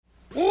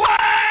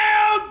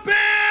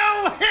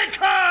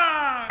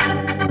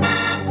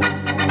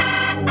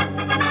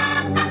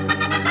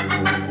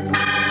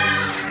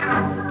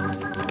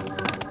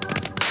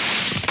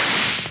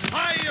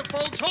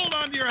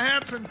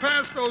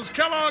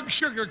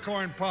Sugar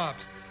Corn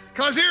Pops.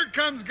 'Cause here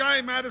comes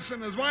Guy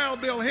Madison as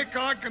Wild Bill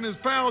Hickok and his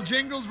pal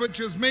Jingles, which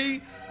is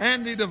me,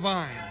 Andy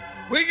Devine.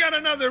 We got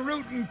another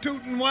rootin'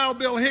 tootin' Wild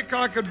Bill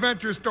Hickok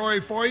adventure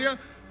story for you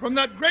from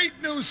that great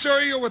new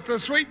cereal with the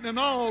sweetening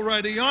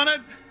already on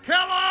it,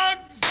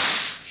 Kellogg's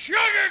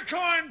Sugar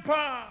Corn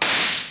Pops.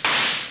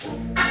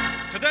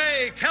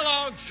 Today,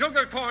 Kellogg's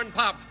Sugar Corn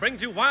Pops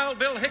brings you Wild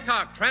Bill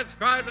Hickok,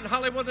 transcribed in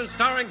Hollywood and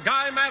starring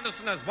Guy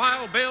Madison as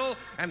Wild Bill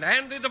and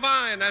Andy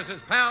Devine as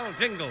his pal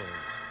Jingles.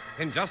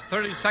 In just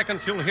 30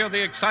 seconds, you'll hear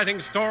the exciting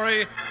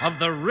story of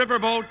the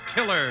Riverboat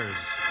Killers.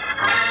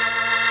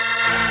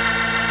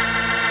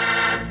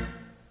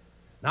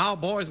 Now,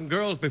 boys and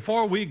girls,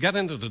 before we get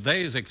into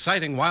today's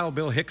exciting Wild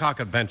Bill Hickok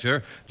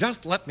adventure,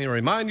 just let me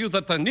remind you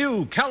that the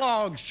new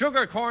Kellogg's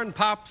Sugar Corn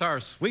Pops are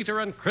sweeter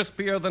and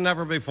crispier than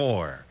ever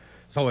before.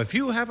 So if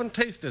you haven't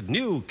tasted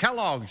new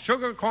Kellogg's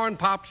Sugar Corn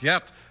Pops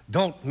yet,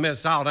 don't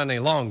miss out any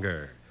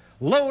longer.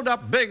 Load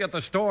up big at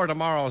the store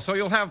tomorrow so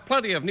you'll have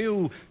plenty of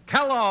new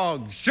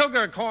Kellogg's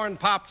Sugar Corn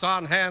Pops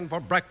on hand for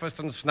breakfast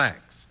and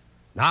snacks.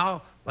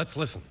 Now, let's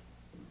listen.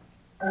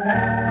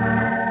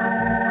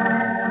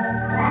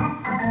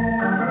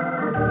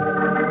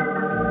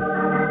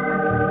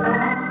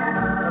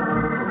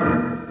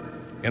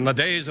 In the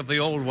days of the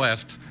Old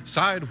West,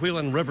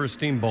 side-wheeling river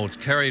steamboats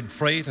carried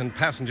freight and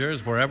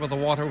passengers wherever the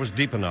water was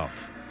deep enough.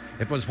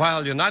 It was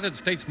while United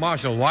States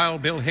Marshal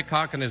Wild Bill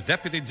Hickok and his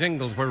deputy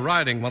Jingles were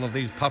riding one of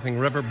these puffing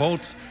river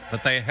boats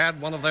that they had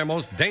one of their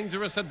most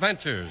dangerous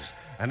adventures.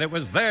 And it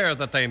was there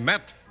that they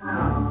met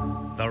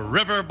the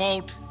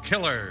Riverboat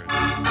Killers.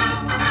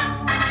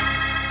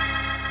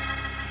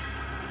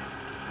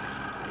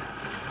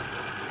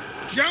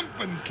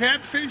 Jumping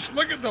catfish,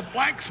 look at the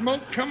black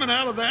smoke coming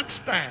out of that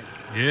stack.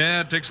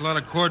 Yeah, it takes a lot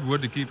of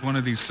cordwood to keep one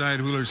of these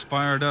side-wheelers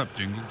fired up,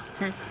 Jingles.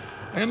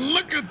 And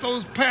look at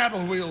those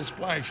paddle wheels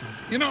splashing.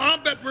 You know, I'll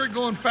bet we're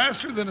going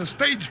faster than a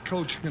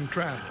stagecoach can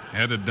travel.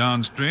 Headed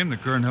downstream, the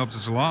current helps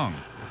us along.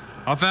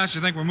 How fast do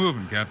you think we're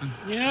moving, Captain?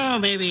 Yeah,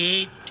 maybe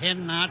 8,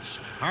 10 knots.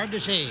 Hard to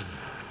say.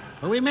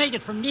 But we make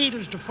it from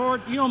Needles to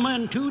Fort Yuma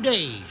in 2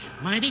 days.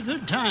 Mighty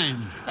good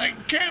time.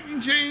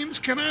 Captain James,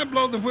 can I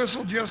blow the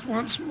whistle just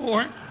once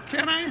more?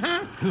 Can I,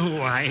 huh?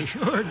 Why,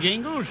 sure,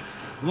 Jingles.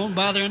 It won't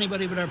bother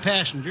anybody but our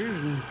passengers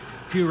and a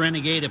few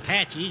renegade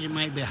Apaches that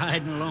might be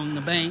hiding along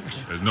the banks.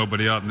 There's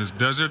nobody out in this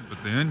desert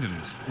but the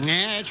Indians.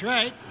 Yeah, that's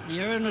right.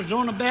 The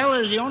Arizona Belle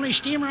is the only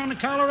steamer on the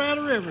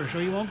Colorado River, so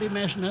you won't be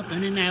messing up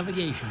any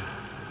navigation.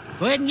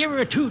 Go ahead and give her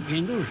a toot,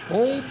 Jingles.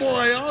 Oh,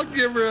 boy, I'll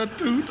give her a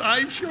toot.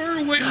 I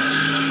sure will.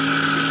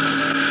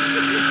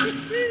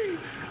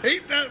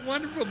 Ain't that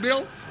wonderful,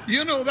 Bill?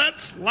 You know,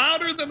 that's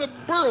louder than a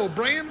burro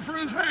braying for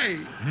his hay.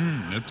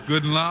 It's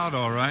good and loud,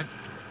 all right.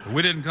 But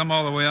we didn't come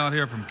all the way out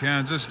here from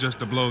Kansas just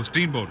to blow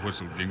steamboat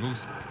whistle,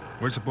 Jingles.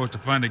 We're supposed to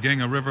find a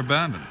gang of river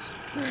bandits.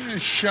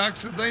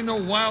 Shucks, if they know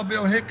Wild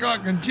Bill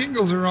Hickok and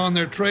Jingles are on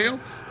their trail,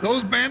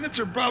 those bandits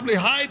are probably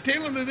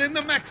hightailing it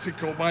into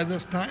Mexico by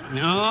this time.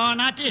 No,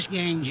 not this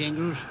gang,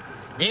 Jingles.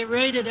 They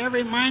raided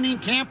every mining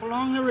camp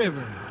along the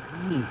river.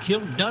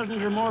 Killed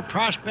dozens or more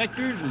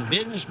prospectors and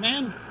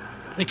businessmen.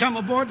 They come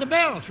aboard the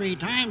Belle 3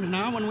 times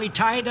now when we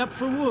tied up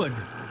for wood.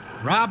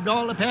 Robbed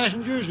all the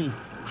passengers and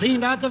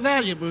cleaned out the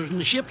valuables in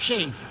the ship's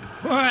safe.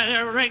 Boy,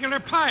 they're regular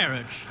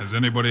pirates. Has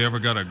anybody ever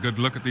got a good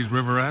look at these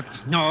river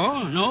rats?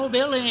 No,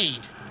 Bill, they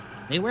ain't.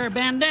 They wear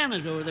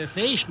bandanas over their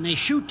face and they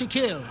shoot to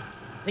kill.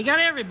 They got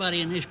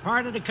everybody in this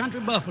part of the country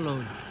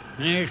buffaloed.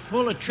 And they're as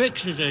full of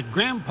tricks as a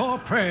grandpa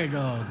prairie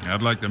dog.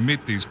 I'd like to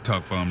meet these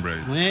tough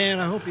hombres. Well,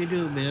 I hope you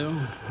do, Bill.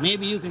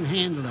 Maybe you can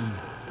handle them.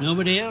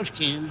 Nobody else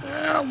can.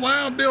 Well,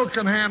 Wild Bill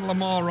can handle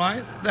them all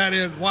right. That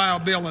is,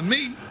 Wild Bill and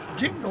me,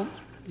 Jingles.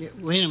 Yeah,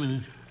 wait a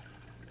minute.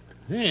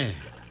 Yeah,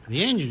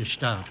 the engine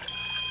stopped.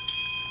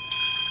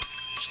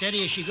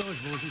 Steady as she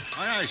goes, Bolton.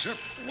 Aye, aye,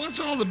 sir. What's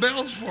all the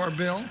bells for,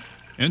 Bill?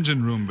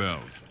 Engine room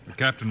bells. The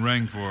captain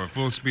rang for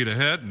full speed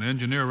ahead, and the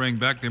engineer rang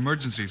back the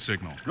emergency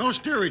signal. No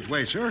steerage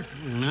way, sir.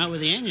 Not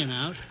with the engine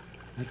out.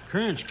 The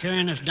current's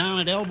carrying us down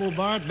at elbow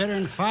bar at better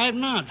than 5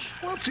 knots.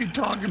 What's he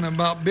talking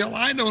about, Bill?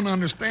 I don't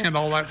understand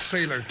all that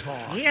sailor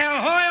talk. Yeah,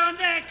 ahoy on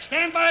deck.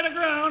 Stand by the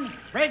ground.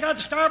 Break out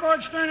the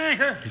starboard stern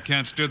anchor. You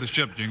can't steer the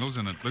ship, Jingles,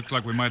 and it looks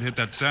like we might hit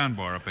that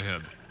sandbar up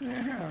ahead.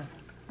 Yeah.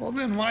 Well,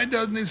 then why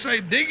doesn't he say,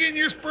 dig in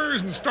your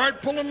spurs and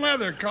start pulling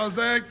leather, 'cause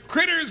the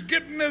critter's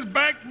getting his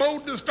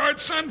backbone to start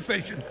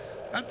sunfishing.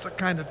 That's the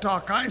kind of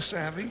talk I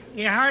savvy.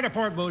 Yeah, hard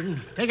aport,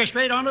 Bosun. Take her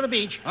straight onto the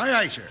beach. Aye,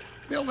 aye, sir.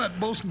 Bill, that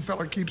bosun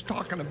feller keeps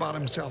talking about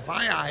himself.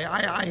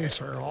 Aye,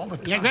 sir, all the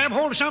time. Yeah, grab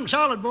hold of something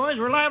solid, boys.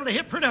 We're liable to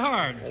hit pretty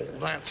hard. Oh,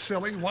 that's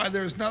silly. Why,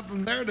 there's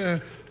nothing there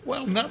to...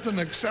 Well, nothing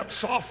except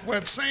soft,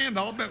 wet sand.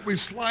 I'll bet we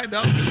slide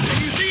out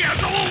as easy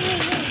as... All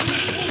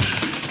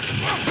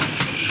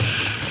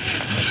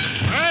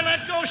right,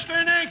 let go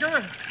stern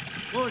anchor.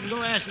 Boys,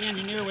 go ask the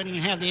engineer when he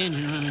can have the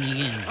engine running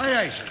again.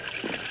 Aye, aye, sir.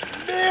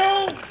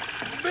 Bill,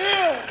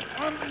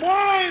 I'm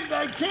blind.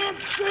 I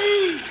can't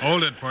see.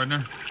 Hold it,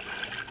 partner.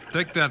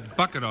 Take that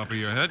bucket off of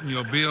your head and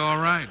you'll be all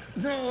right.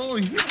 No,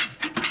 you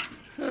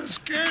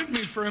scared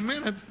me for a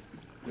minute.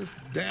 This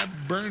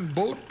dad-burned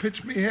boat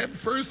pitched me head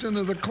first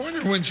into the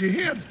corner when she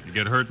hit. You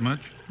get hurt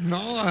much? No,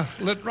 I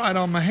lit right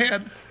on my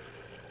head.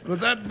 But if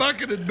that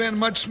bucket had been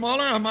much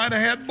smaller, I might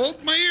have had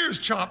both my ears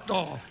chopped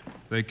off.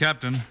 Say,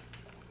 Captain,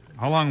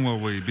 how long will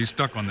we be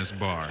stuck on this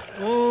bar?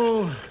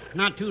 Oh,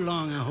 not too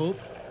long, I hope.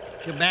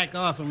 She'll back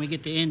off when we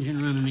get the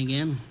engine running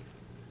again.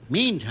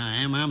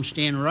 Meantime, I'm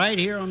staying right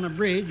here on the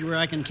bridge where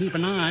I can keep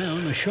an eye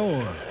on the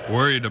shore.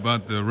 Worried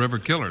about the river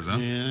killers, huh?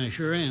 Yeah, I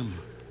sure am.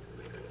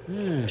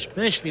 Yeah,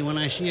 especially when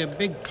I see a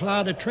big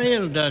cloud of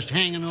trail dust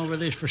hanging over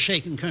this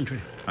forsaken country.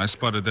 I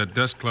spotted that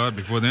dust cloud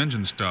before the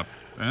engine stopped.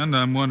 And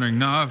I'm wondering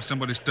now if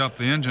somebody stopped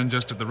the engine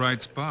just at the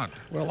right spot.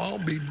 Well, I'll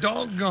be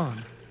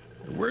doggone.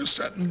 We're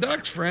setting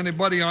ducks for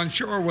anybody on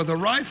shore with a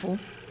rifle.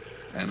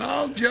 And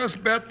I'll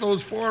just bet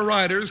those 4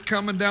 riders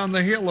coming down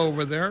the hill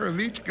over there have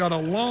each got a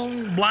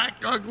long, black,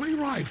 ugly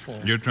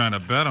rifle. You're trying to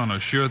bet on a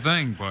sure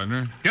thing,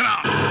 partner. Get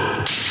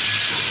out!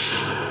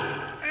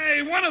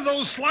 Hey, one of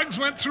those slugs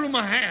went through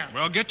my hat.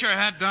 Well, get your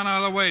hat down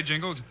out of the way,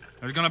 Jingles.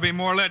 There's going to be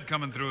more lead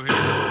coming through here.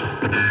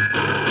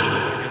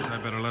 I guess I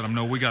better let them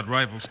know we got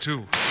rifles,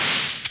 too.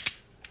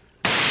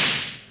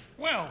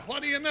 Well,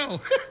 what do you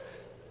know?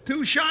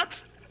 2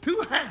 shots,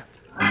 2 hats.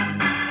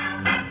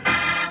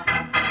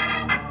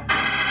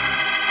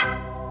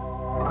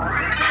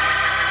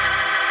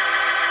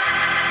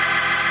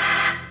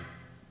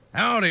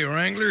 Howdy,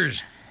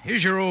 Wranglers.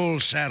 Here's your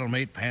old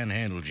saddle-mate,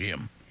 Panhandle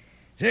Jim.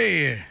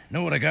 Say,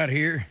 know what I got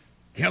here?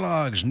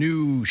 Kellogg's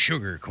new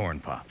sugar corn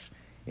pops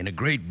in a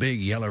great big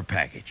yeller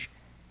package.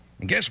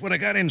 And guess what I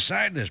got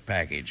inside this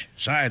package,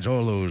 besides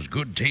all those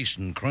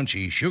good-tasting,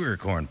 crunchy sugar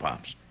corn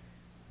pops?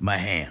 My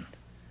hand.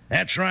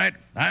 That's right,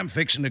 I'm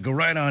fixing to go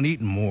right on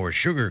eating more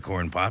sugar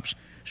corn pops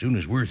soon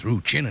as we're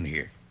through chinning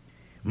here.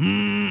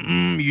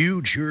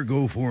 You'd sure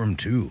go for 'em,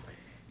 too.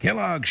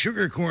 Kellogg's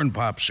sugar corn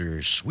pops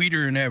are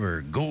sweeter than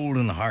ever,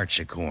 golden hearts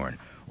of corn,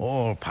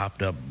 all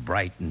popped up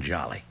bright and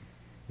jolly.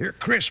 They're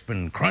crisp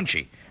and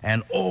crunchy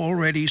and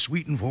already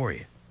sweetened for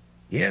you.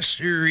 Yes,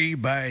 sirree,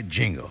 by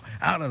jingo,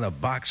 out of the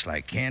box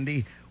like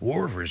candy,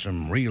 or for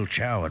some real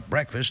chow at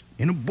breakfast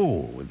in a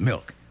bowl with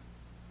milk.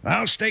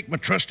 I'll stake my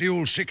trusty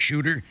old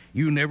 6-shooter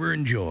you never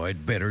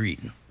enjoyed better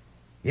eating.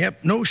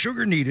 Yep, no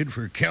sugar needed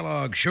for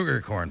Kellogg's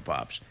sugar corn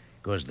pops,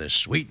 'cause the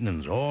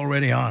sweetening's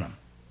already on 'em.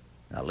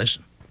 Now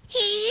listen.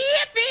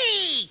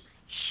 Yippee!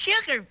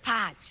 Sugar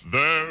pops.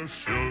 They're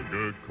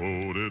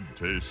sugar-coated,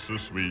 taste so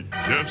sweet.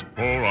 Just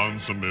pour on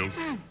some milk.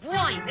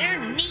 Boy, they're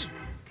neat.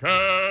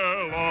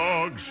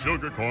 Kellogg's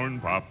Sugar Corn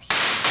Pops.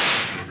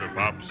 Sugar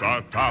Pops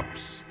are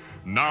tops.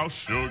 Now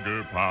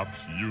Sugar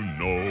Pops, you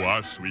know,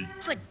 are sweet.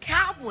 But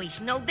cowboys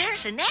know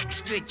there's an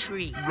extra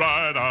treat.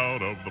 Right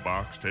out of the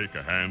box, take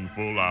a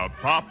handful out.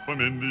 Pop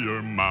 'em into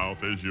your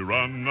mouth as you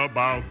run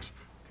about.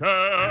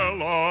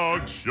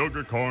 Kellogg's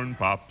Sugar Corn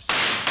Pops.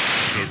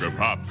 Sugar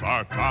Pops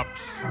are tops.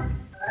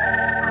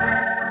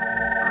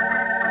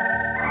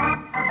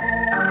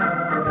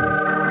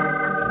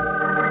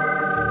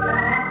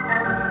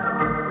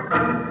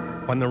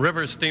 When the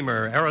river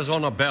steamer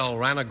Arizona Belle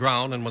ran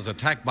aground and was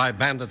attacked by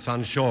bandits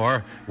on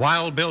shore,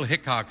 Wild Bill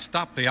Hickok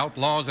stopped the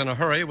outlaws in a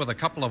hurry with a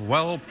couple of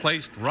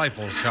well-placed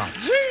rifle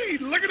shots. Gee,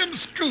 look at him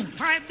scoop.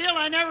 Why, Bill,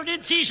 I never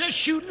did see such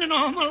shooting in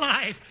all my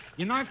life.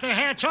 You knocked their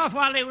hats off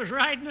while they was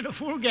riding at a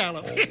full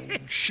gallop.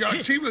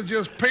 Shucks, he was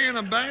just paying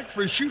them back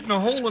for shooting a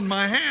hole in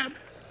my hat.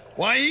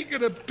 Why, he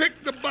could have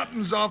picked the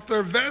buttons off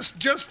their vest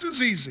just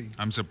as easy.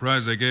 I'm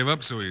surprised they gave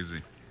up so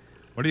easy.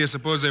 What do you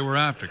suppose they were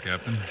after,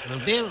 Captain? Well,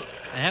 Bill,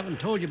 I haven't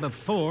told you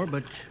before,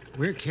 but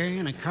we're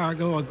carrying a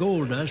cargo of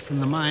gold dust from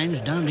the mines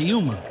down to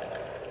Yuma.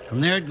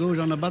 From there, it goes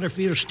on the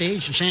Butterfield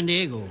stage to San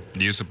Diego. Do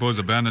you suppose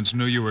the bandits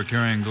knew you were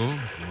carrying gold?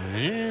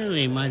 Well,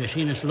 they might have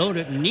seen us load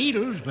it in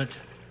needles, but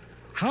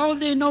how'd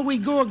they know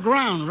we'd go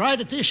aground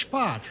right at this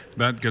spot?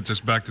 That gets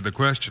us back to the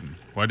question.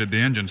 Why did the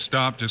engine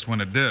stop just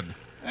when it did?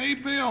 Hey,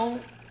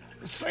 Bill,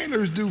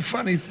 sailors do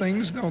funny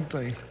things, don't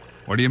they?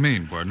 What do you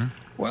mean, partner?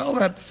 Well,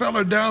 that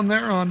feller down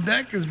there on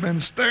deck has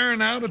been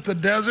staring out at the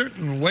desert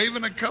and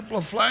waving a couple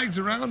of flags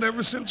around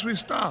ever since we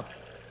stopped.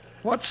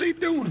 What's he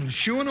doing,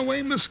 shooing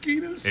away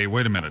mosquitoes? Hey,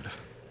 wait a minute.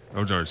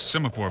 Those are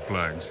semaphore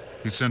flags.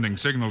 He's sending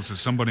signals to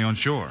somebody on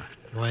shore.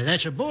 Why,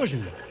 that's a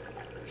bosun.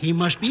 He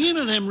must be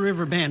into them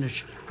river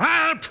bandits.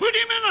 I'll put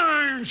him in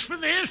irons for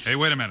this. Hey,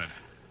 wait a minute.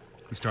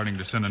 He's starting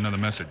to send another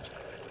message.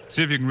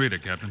 See if you can read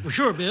it, Captain. Well,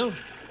 sure, Bill.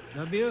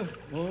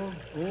 W-O-O-D-S.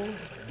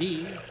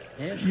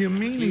 You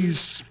mean he's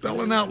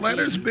spelling out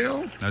letters,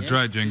 Bill? That's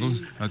right, Jingles.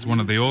 That's one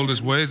of the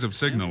oldest ways of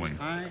signaling.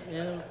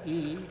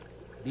 I-L-E-B-E-N-D.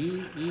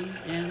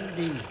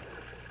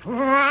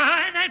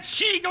 Why, that's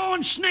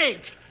sea-going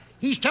snake.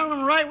 He's telling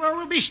them right where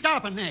we'll be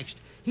stopping next.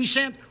 He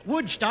sent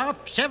wood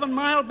stop, 7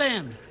 Mile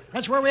Bend.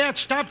 That's where we have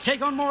to stop to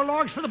take on more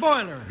logs for the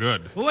boiler.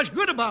 Good. Well, what's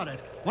good about it?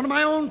 One of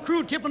my own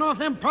crew tipping off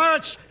them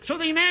pirates so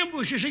they can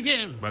ambush us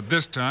again. But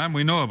this time,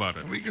 we know about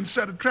it. We can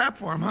set a trap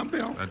for him, huh,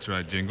 Bill? That's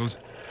right, Jingles.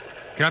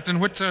 Captain,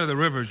 which side of the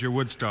river is your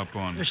wood stop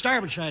on? The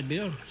starboard side,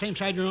 Bill. Same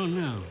side you're on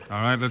now.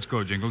 All right, let's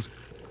go, Jingles.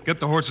 Get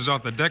the horses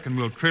off the deck and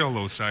we'll trail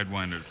those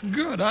sidewinders.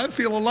 Good. I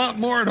feel a lot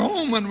more at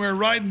home when we're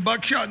riding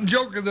Buckshot and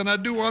Joker than I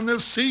do on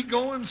this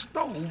sea-going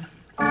stove.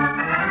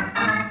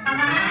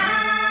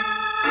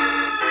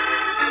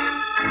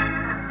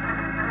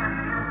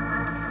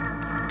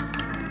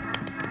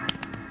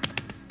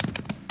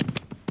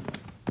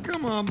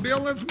 Come on, Bill,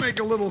 let's make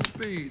a little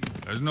speed.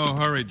 There's no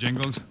hurry,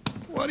 Jingles.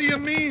 What do you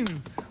mean?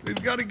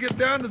 We've got to get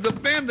down to the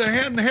bend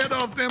ahead and head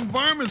off them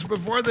varmints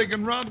before they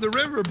can rob the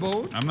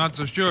riverboat. I'm not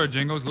so sure,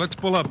 Jingles. Let's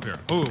pull up here.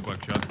 Oh,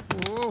 Buckshot.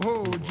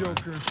 Whoa,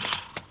 Joker.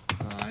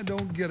 I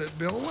don't get it,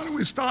 Bill. What are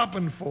we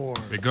stopping for?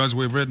 Because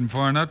we've ridden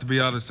far enough to be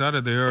out of sight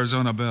of the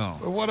Arizona Belle.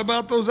 But what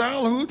about those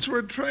owl hoots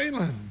we're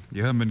trailing?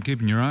 You haven't been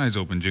keeping your eyes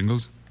open,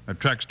 Jingles. Our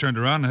track's turned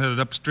around and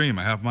headed upstream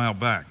a half mile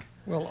back.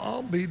 Well,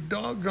 I'll be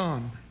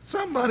doggone.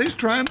 Somebody's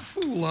trying to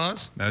fool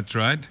us. That's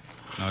right.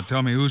 Now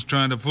tell me who's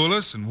trying to fool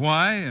us and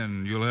why,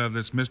 and you'll have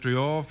this mystery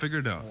all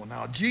figured out. Oh,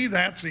 now, gee,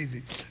 that's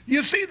easy.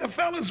 You see, the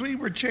fellas we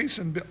were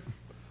chasing, Bill.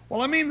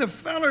 Well, I mean, the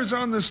fellers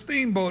on the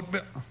steamboat,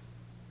 Bill.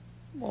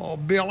 Oh,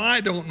 Bill,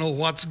 I don't know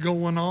what's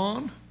going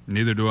on.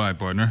 Neither do I,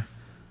 partner.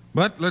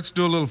 But let's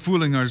do a little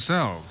fooling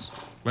ourselves.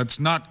 Let's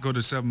not go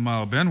to 7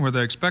 Mile Bend where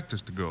they expect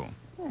us to go.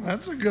 Well,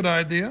 that's a good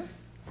idea.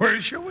 Where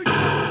shall we go?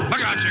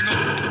 Look out,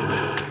 Jingles.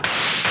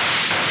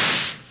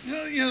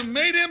 You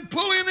made him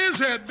pull in his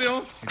head,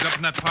 Bill. He's up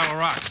in that pile of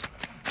rocks.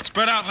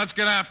 Spread out and let's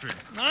get after him.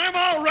 I'm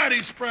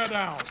already spread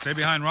out. Stay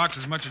behind rocks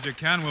as much as you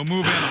can. We'll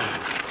move in on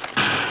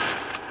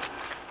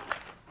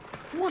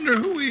him. Wonder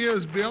who he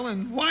is, Bill,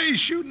 and why he's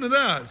shooting at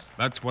us.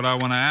 That's what I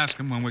want to ask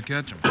him when we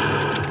catch him.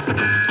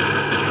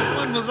 That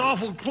one was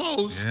awful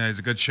close. Yeah, he's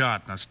a good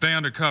shot. Now stay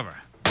under cover.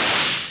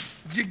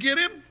 Did you get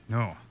him?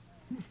 No.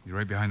 You're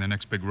right behind the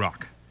next big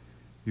rock.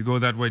 You go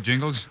that way,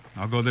 Jingles.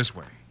 I'll go this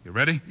way. You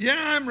ready? Yeah,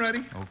 I'm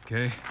ready.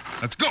 Okay.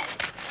 Let's go.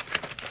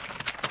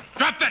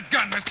 Drop that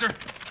gun, mister.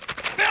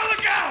 Bill,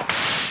 look out!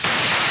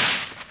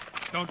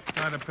 Don't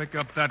try to pick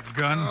up that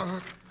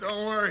gun.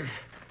 Don't worry.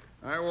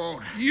 I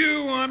won't.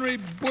 You ornery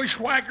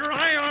bushwhacker,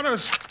 I ought to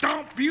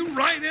stomp you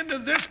right into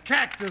this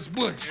cactus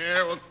bush.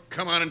 Yeah, well,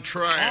 come on and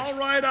try it. All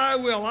right, I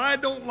will. I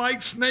don't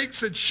like snakes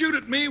that shoot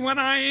at me when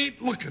I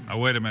ain't looking. Now,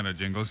 wait a minute,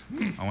 Jingles.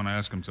 I want to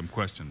ask him some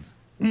questions.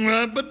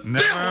 But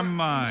Never Bill...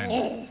 mind.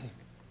 Oh.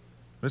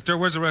 Mister,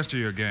 where's the rest of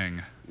your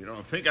gang? You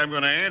don't think I'm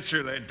going to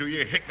answer that, do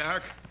you,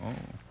 Hickok? Oh,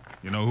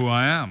 you know who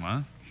I am,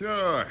 huh?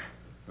 Sure.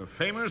 The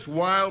famous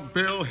Wild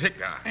Bill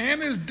Hickok.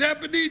 And his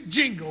deputy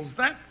Jingles.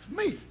 That's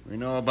me. We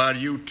know about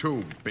you,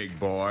 too, big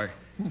boy.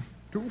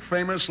 2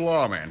 famous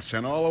lawmen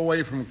sent all the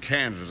way from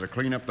Kansas to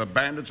clean up the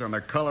bandits on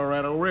the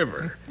Colorado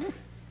River.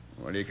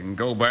 Well, you can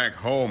go back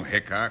home,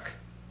 Hickok.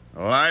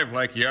 Alive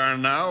like you are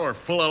now or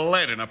full of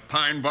lead in a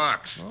pine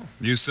box. Oh.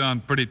 You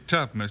sound pretty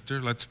tough,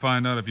 mister. Let's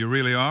find out if you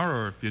really are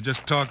or if you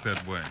just talk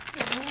that way.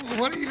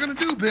 What are you going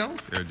to do, Bill?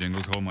 Here,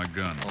 Jingles, hold my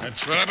gun.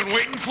 That's what I've been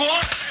waiting for.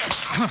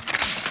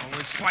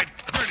 Always fight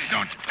dirty,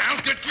 don't you?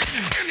 I'll get you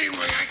any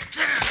way I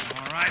can.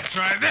 All right,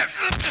 try this.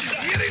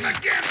 Hit him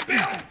again,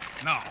 Bill.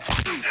 No.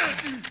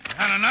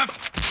 Had enough?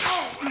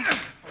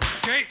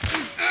 Okay.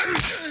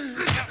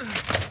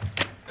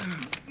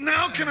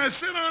 Now can I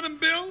sit on him,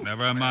 Bill?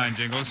 Never mind,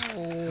 Jingles.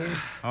 Oh.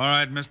 All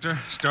right, mister.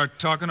 Start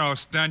talking or I'll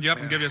stand you up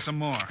and give you some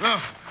more.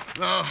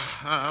 No,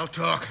 I'll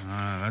talk.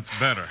 That's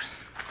better.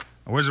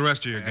 Where's the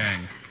rest of your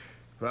gang?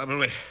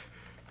 Probably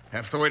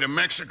half the way to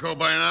Mexico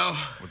by now.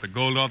 With the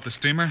gold off the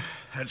steamer?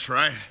 That's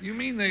right. You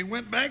mean they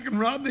went back and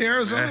robbed the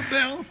Arizona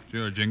Belle?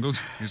 Sure,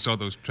 Jingles. You saw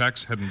those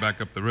tracks heading back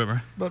up the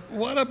river. But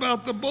what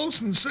about the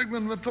bosun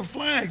signaling with the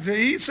flags?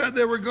 He said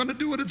they were going to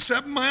do it at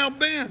 7 Mile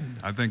Bend.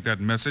 I think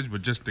that message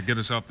was just to get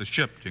us off the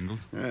ship,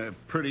 Jingles.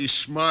 Pretty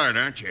smart,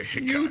 aren't you,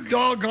 Hickok? You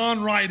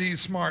doggone right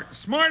he's smart.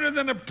 Smarter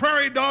than a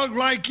prairie dog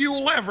like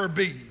you'll ever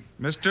be.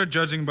 Mister,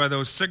 judging by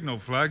those signal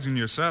flags in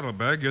your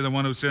saddlebag, you're the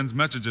one who sends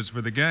messages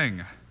for the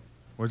gang.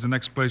 Where's the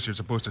next place you're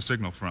supposed to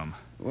signal from?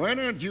 Why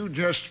don't you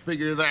just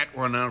figure that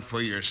one out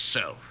for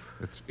yourself?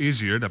 It's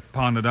easier to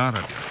pound it out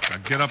at you. Now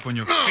get up on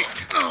your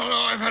feet. No,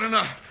 I've had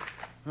enough.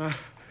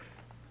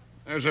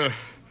 There's a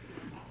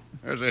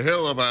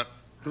hill about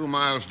 2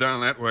 miles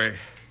down that way.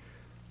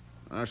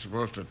 I'm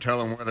supposed to tell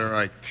them whether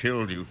I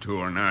killed you 2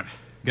 or not.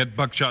 Get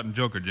Buckshot and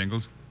Joker,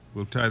 Jingles.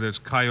 We'll tie this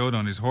coyote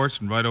on his horse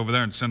and ride over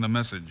there and send a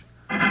message.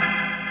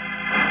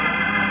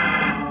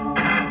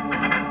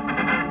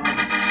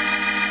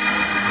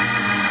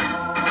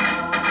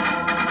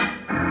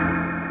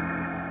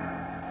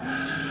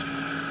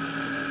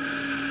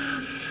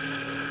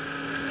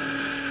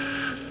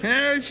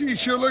 Yeah, she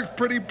sure looks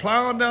pretty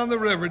plowing down the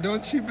river,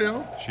 don't she,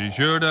 Bill? She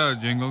sure does,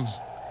 Jingles.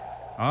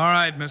 All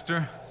right,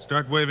 mister.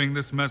 Start waving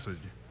this message.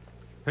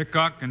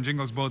 Hickok and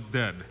Jingles both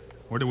dead.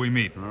 Where do we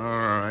meet? All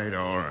right.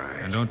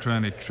 And don't try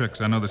any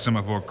tricks. I know the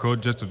semaphore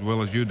code just as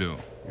well as you do.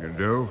 You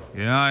do?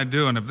 Yeah, I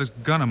do. And if this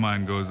gun of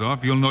mine goes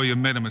off, you'll know you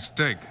made a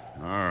mistake.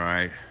 All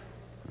right.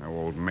 I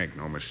won't make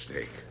no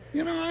mistake.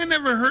 You know, I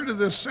never heard of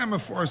this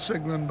semaphore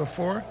signaling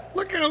before.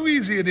 Look how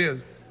easy it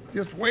is.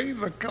 Just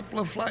wave a couple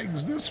of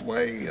flags this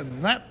way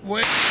and that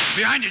way.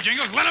 Behind you,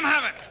 Jingles. Let him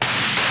have it.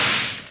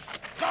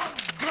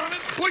 Doggone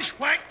it,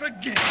 bushwhacked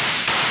again.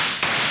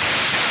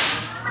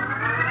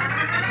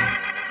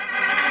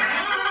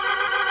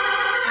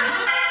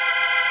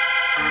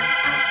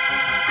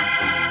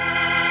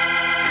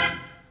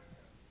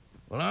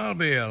 Well, I'll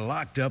be a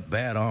locked-up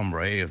bad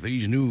hombre if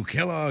these new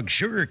Kellogg's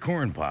Sugar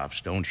Corn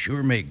Pops don't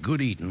sure make good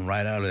eating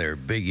right out of their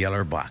big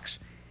yeller box.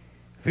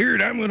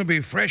 Feared I'm going to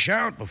be fresh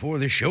out before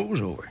this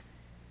show's over.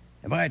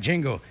 And by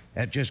jingo,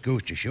 that just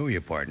goes to show you,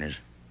 partners,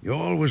 you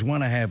always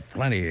want to have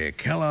plenty of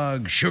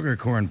Kellogg's Sugar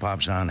Corn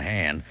Pops on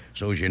hand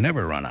so's you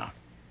never run out.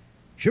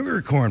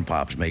 Sugar Corn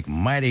Pops make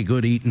mighty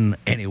good eating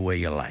any way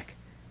you like.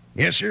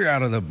 Yes, sir,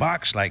 out of the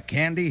box like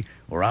candy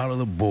or out of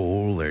the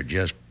bowl, they're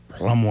just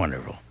plumb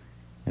wonderful.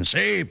 And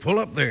say, pull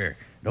up there.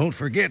 Don't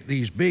forget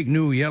these big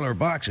new yeller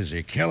boxes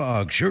of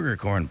Kellogg's Sugar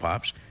Corn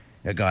Pops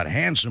that got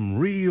handsome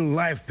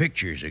real-life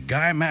pictures of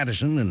Guy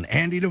Madison and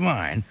Andy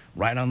Devine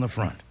right on the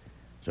front,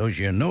 so's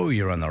you know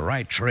you're on the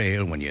right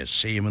trail when you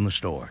see 'em in the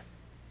store.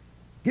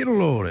 Get a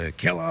load of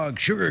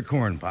Kellogg's Sugar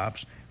Corn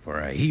Pops for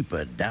a heap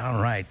of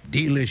downright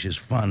delicious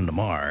fun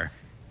tomorrow,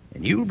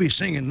 and you'll be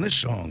singing this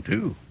song,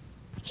 too.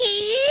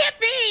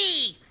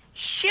 Yippee!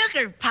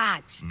 Sugar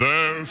Pops.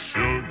 They're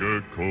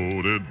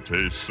sugar-coated,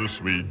 taste so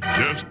sweet.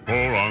 Just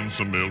pour on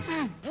some milk.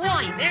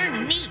 Boy, they're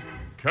neat.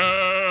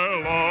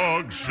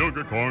 Kellogg's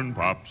Sugar Corn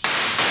Pops.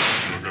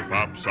 Sugar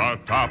Pops are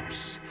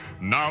tops.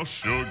 Now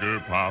Sugar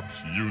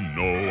Pops, you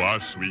know, are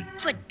sweet.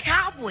 But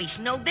cowboys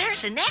know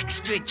there's an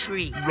extra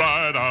treat.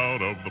 Right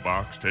out of the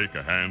box, take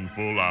a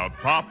handful out.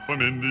 Pop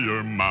 'em into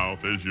your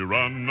mouth as you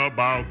run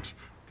about.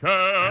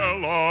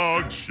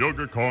 Kellogg's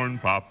Sugar Corn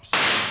Pops.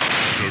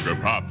 Sugar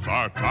Pops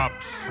are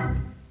tops.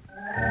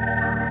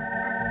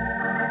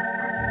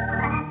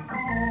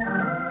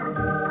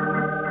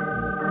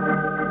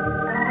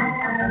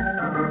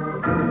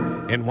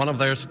 In one of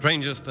their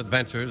strangest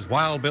adventures,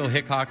 Wild Bill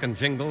Hickok and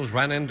Jingles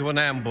ran into an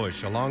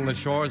ambush along the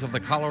shores of the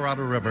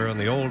Colorado River in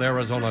the old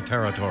Arizona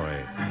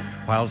Territory.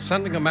 While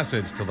sending a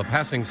message to the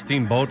passing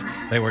steamboat,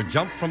 they were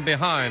jumped from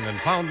behind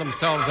and found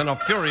themselves in a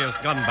furious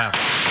gun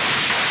battle.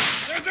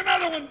 There's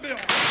another one, Bill.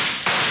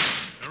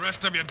 The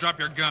rest of you drop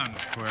your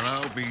guns. Well,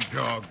 I'll be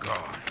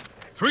doggone.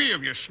 3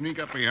 of you sneak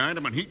up behind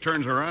him, and he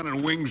turns around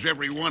and wings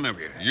every one of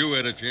you. You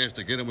had a chance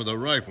to get him with a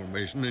rifle,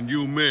 Mason, and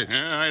you missed.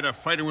 Yeah, I had to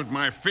fight him with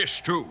my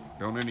fists, too.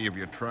 Don't any of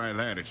you try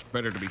that. It's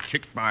better to be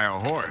kicked by a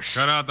horse.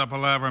 Cut out the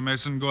palaver,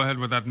 Mason. Go ahead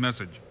with that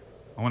message.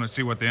 I want to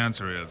see what the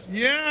answer is.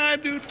 Yeah, I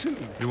do, too.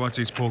 You watch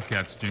these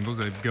polecats, Jingles.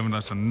 They've given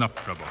us enough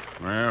trouble.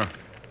 Well,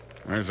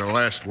 there's the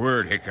last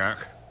word, Hickok.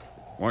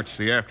 Watch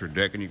the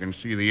afterdeck, and you can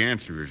see the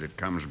answer as it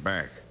comes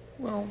back.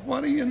 Well,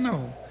 what do you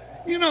know?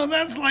 You know,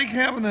 that's like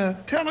having a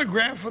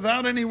telegraph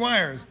without any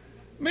wires.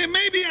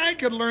 Maybe I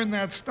could learn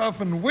that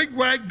stuff and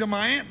wigwag to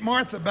my Aunt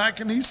Martha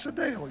back in East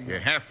Sedalia. You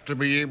have to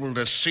be able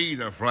to see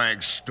the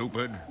flag,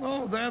 stupid.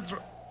 Oh, that's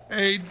right.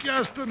 Hey,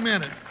 just a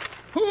minute.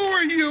 Who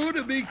are you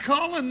to be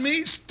calling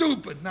me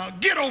stupid? Now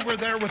get over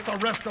there with the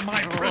rest of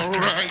my All prisoners.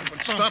 right,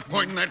 but stop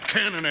pointing that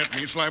cannon at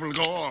me. It's liable to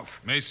go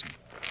off. Mason,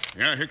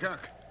 Yeah,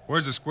 Hickok?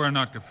 where's the Square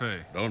Knot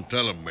Cafe? Don't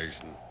tell him,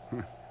 Mason.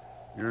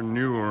 You're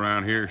new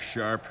around here,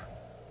 Sharp.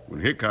 When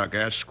Hickok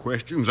asks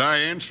questions, I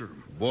answer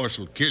him. Boss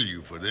will kill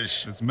you for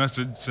this. This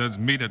message says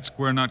meet at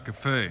Square Knot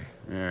Cafe.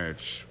 Yeah,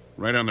 it's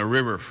right on the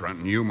riverfront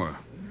in Yuma.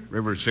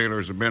 River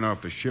sailors have been off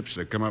the ships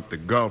that come up the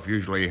Gulf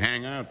usually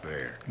hang out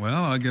there.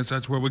 Well, I guess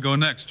that's where we go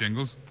next,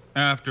 Jingles.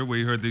 After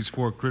we herd these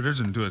 4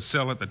 critters into a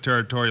cell at the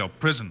territorial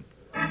prison.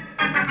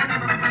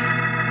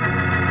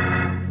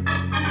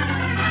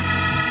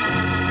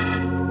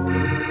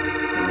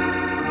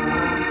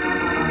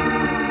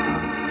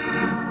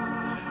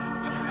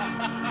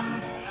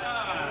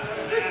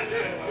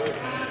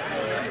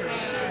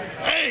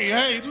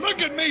 Hey,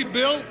 look at me,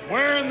 Bill,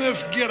 wearing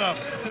this getup.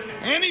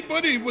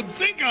 Anybody would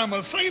think I'm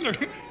a sailor.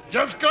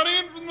 Just got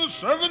in from the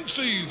 7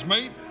 seas,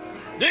 mate.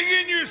 Dig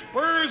in your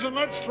spurs and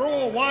let's throw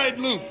a wide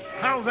loop.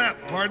 How's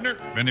that, partner?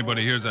 If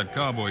anybody hears that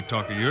cowboy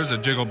talk of yours, the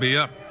jig will be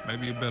up.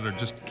 Maybe you better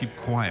just keep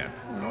quiet.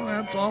 Well,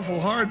 that's awful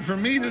hard for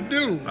me to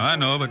do. I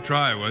know, but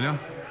try, will you?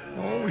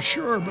 Oh,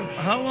 sure, but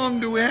how long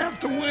do we have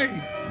to wait?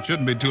 It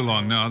shouldn't be too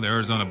long now. The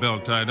Arizona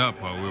Belle tied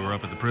up while we were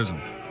up at the prison.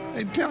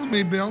 Hey, tell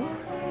me, Bill,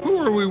 who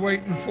are we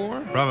waiting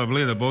for?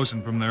 Probably the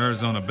bosun from the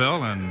Arizona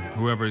Belle and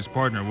whoever his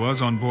partner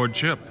was on board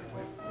ship.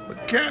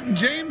 But Captain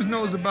James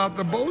knows about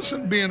the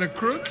bosun being a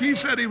crook. He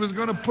said he was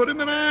going to put him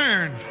in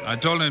irons. I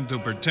told him to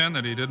pretend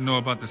that he didn't know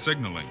about the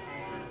signaling.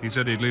 He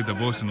said he'd leave the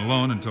bosun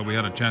alone until we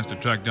had a chance to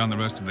track down the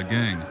rest of the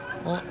gang.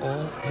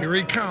 Uh-oh, here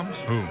he comes.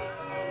 Who?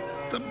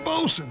 The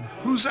bosun.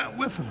 Who's that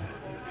with him?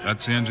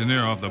 That's the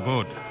engineer off the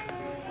boat.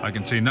 I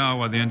can see now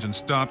why the engine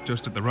stopped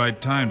just at the right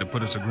time to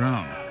put us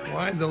aground.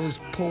 Why, those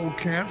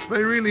polecats,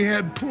 they really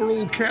had poor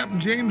old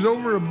Captain James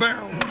over a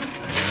barrel.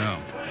 Yeah.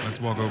 Let's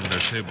walk over their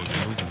table,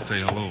 Jingles, and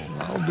say hello.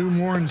 I'll do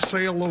more than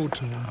say hello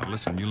to him. Now,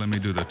 listen, you let me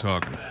do the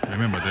talking.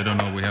 Remember, they don't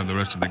know we have the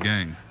rest of the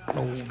gang.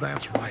 Oh,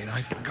 that's right.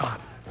 I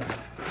forgot.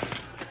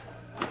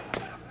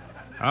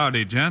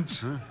 Howdy,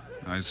 gents.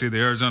 I see the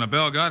Arizona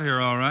Belle got here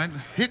all right.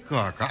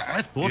 Hickok,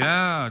 I thought...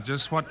 Yeah,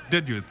 just what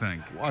did you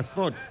think? I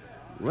thought...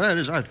 Well, that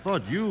is, I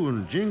thought you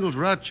and Jingles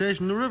were out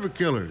chasing the river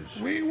killers.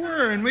 We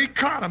were, and we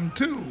caught 'em,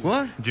 too.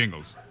 What?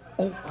 Jingles,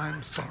 Oh,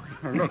 I'm sorry.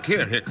 Look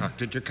here, Hickok.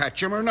 Did you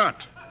catch him or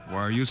not? why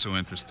are you so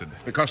interested?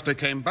 Because they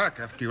came back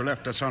after you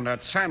left us on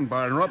that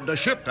sandbar and robbed the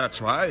ship, that's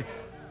why.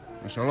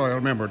 As a loyal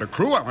member of the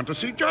crew, I want to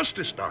see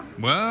justice done.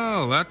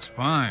 Well, that's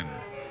fine.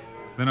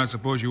 Then I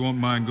suppose you won't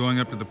mind going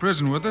up to the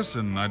prison with us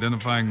and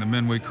identifying the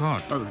men we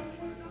caught.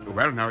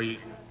 Well, now, you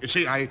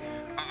see, I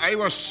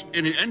was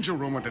in the engine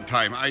room at the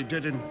time. I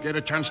didn't get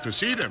a chance to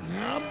see them.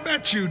 I'll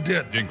bet you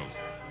did. Jingles,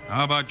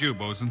 how about you,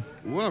 Bosun?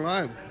 Well,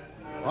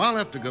 I'll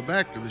have to go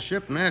back to the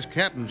ship and ask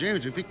Captain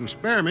James if he can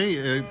spare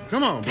me.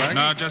 Come on, Blackie.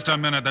 Now, just a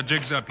minute. The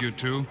jig's up, you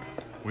two.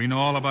 We know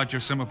all about your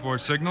semaphore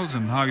signals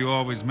and how you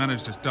always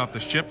manage to stop the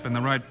ship in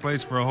the right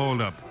place for a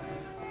holdup.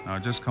 Now,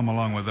 just come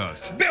along with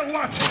us. Bill,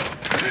 watch it.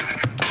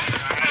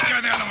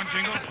 Got the other one,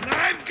 Jingles.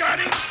 I've got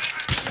him.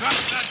 Drop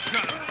that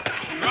gun.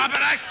 Drop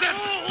it, I said.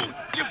 Oh,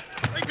 you're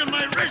breaking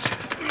my wrist.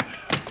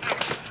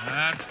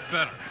 That's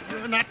better.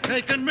 You're not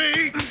taking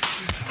me.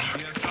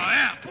 Yes, I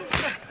am.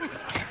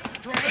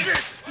 Try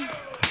it.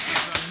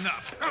 That's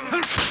enough.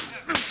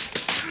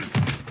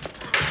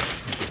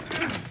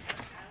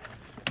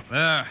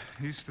 There,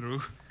 he's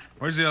through.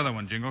 Where's the other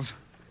one, Jingles?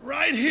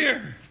 Right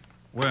here,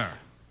 Where?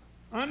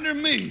 under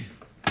me.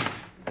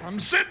 I'm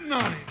sitting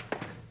on him.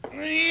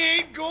 He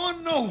ain't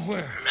going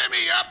nowhere. Let me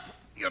up,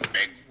 you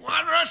big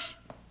walrus.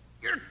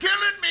 You're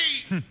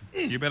killing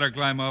me. You better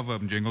climb off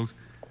of him, Jingles.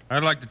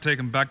 I'd like to take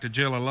him back to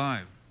jail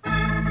alive.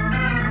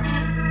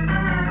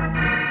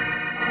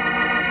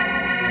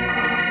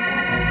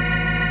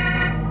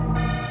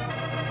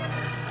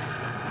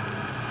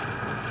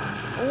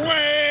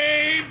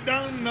 Way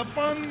down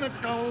upon the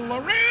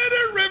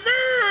Colorado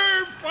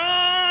River,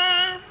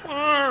 far,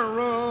 far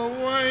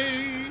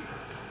away.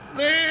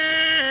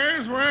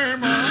 There's where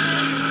my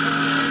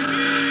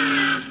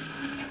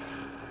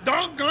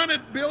doggone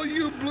it, Bill,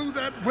 you blew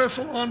that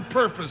whistle on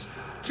purpose,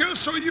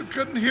 just so you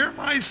couldn't hear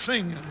my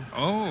singing.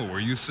 Oh, were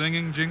you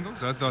singing,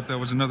 Jingles? I thought that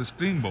was another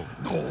steamboat.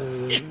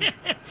 Oh,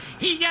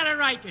 He got a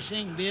right to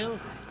sing, Bill.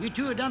 You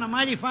two have done a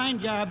mighty fine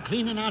job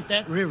cleaning out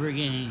that river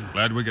gang.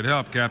 Glad we could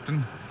help,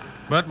 Captain.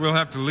 But we'll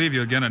have to leave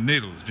you again at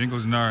Needles.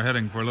 Jingles and I are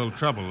heading for a little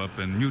trouble up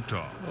in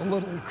Utah. a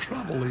little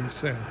trouble, he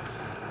said.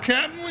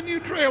 Captain, when you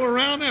trail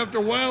around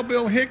after Wild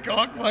Bill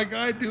Hickok like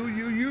I do,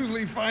 you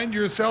usually find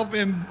yourself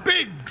in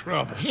big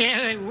trouble.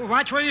 Yeah,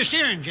 watch where you're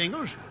steering,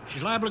 Jingles.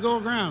 She's liable to go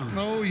aground.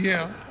 Oh,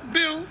 yeah.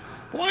 Bill,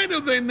 why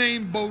do they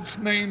name boats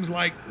names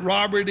like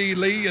Robert E.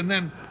 Lee and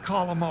then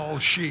call them all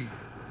she?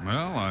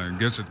 Well, I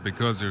guess it's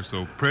because they're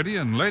so pretty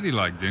and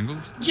ladylike,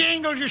 Jingles.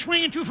 Jingles, you're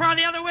swinging too far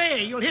the other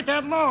way. You'll hit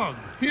that log.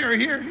 Here.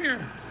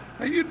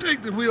 Now, you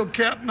take the wheel,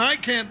 Captain. I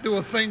can't do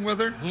a thing with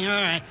her. Yeah,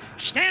 all right.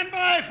 Stand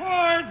by,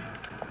 Ford.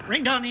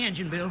 Ring down the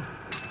engine, Bill.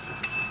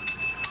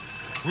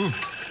 Whew.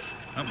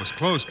 That was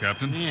close,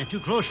 Captain. Yeah,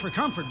 too close for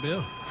comfort,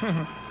 Bill.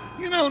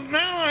 You know,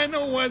 now I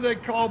know why they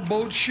call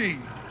boats she.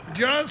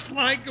 Just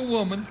like a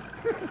woman.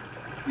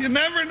 You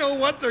never know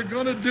what they're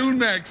going to do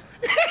next.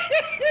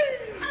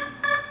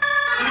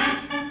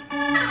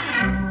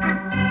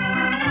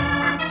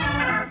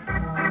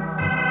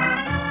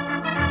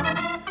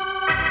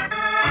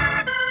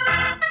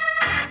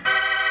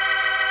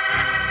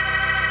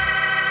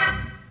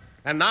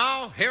 And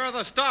now, here are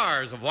the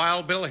stars of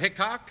Wild Bill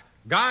Hickok,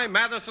 Guy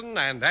Madison,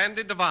 and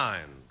Andy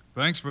Devine.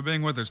 Thanks for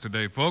being with us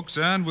today, folks,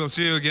 and we'll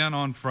see you again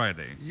on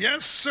Friday.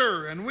 Yes,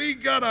 sir. And we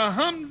got a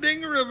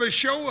humdinger of a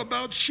show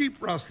about sheep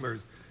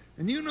rustlers.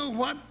 And you know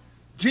what?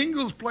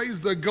 Jingles plays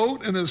the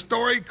goat in a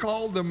story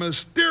called The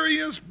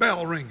Mysterious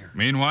Bell Ringer.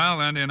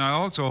 Meanwhile, Andy and I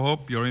also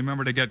hope you'll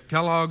remember to get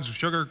Kellogg's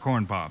Sugar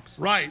Corn Pops.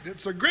 Right.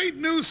 It's a great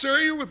new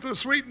cereal with the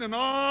sweetening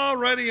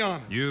already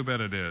on it. You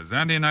bet it is.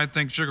 Andy and I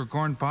think Sugar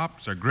Corn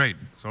Pops are great.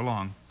 So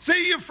long.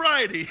 See you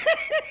Friday.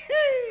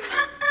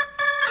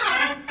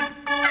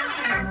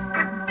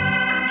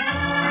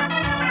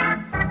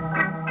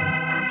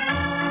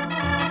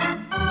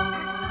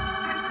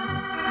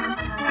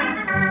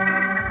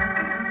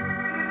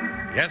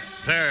 Yes,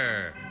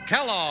 sir.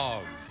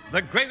 Kellogg's,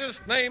 the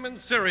greatest name in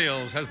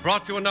cereals, has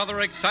brought you another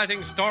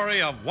exciting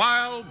story of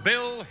Wild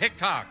Bill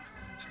Hickok,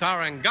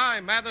 starring Guy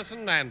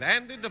Madison and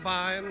Andy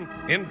Devine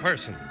in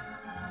person.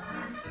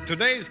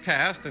 Today's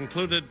cast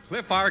included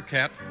Cliff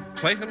Arquette,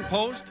 Clayton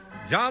Post,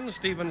 John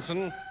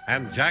Stevenson,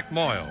 and Jack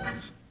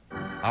Moyles.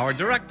 Our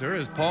director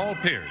is Paul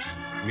Pierce.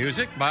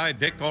 Music by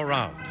Dick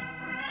Orant.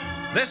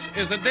 This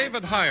is a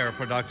David Heyer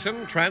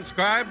production,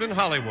 transcribed in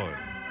Hollywood.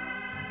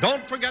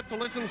 Don't forget to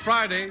listen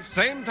Friday,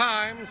 same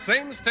time,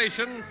 same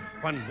station,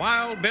 when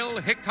Wild Bill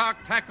Hickok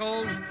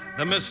tackles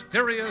the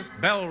mysterious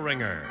bell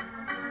ringer.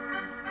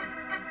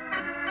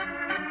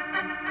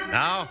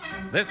 Now,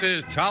 this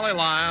is Charlie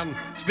Lyon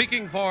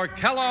speaking for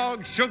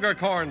Kellogg's Sugar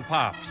Corn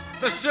Pops,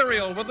 the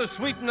cereal with the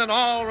sweetening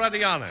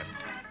already on it.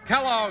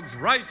 Kellogg's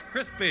Rice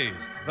Krispies,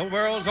 the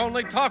world's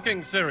only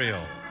talking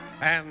cereal.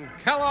 And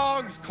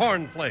Kellogg's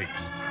Corn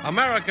Flakes,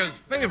 America's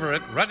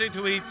favorite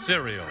ready-to-eat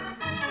cereal.